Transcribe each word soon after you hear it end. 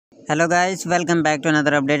Hello guys, welcome back to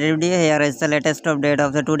another updated video. Here is the latest update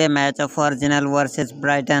of the today match of Arsenal versus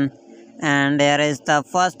Brighton, and here is the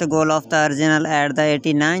first goal of the Arsenal at the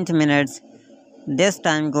 89th minute. This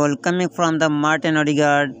time goal coming from the Martin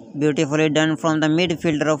Odegaard, beautifully done from the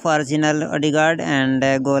midfielder of Arsenal Odegaard, and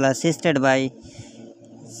a goal assisted by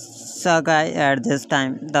Sagai at this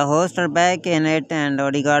time. The hosts are back in it and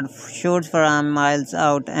Odegaard shoots from miles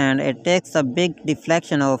out, and it takes a big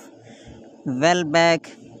deflection of well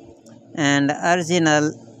back, and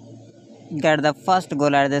Arsenal get the first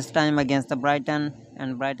goal at this time against the Brighton,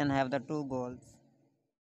 and Brighton have the two goals.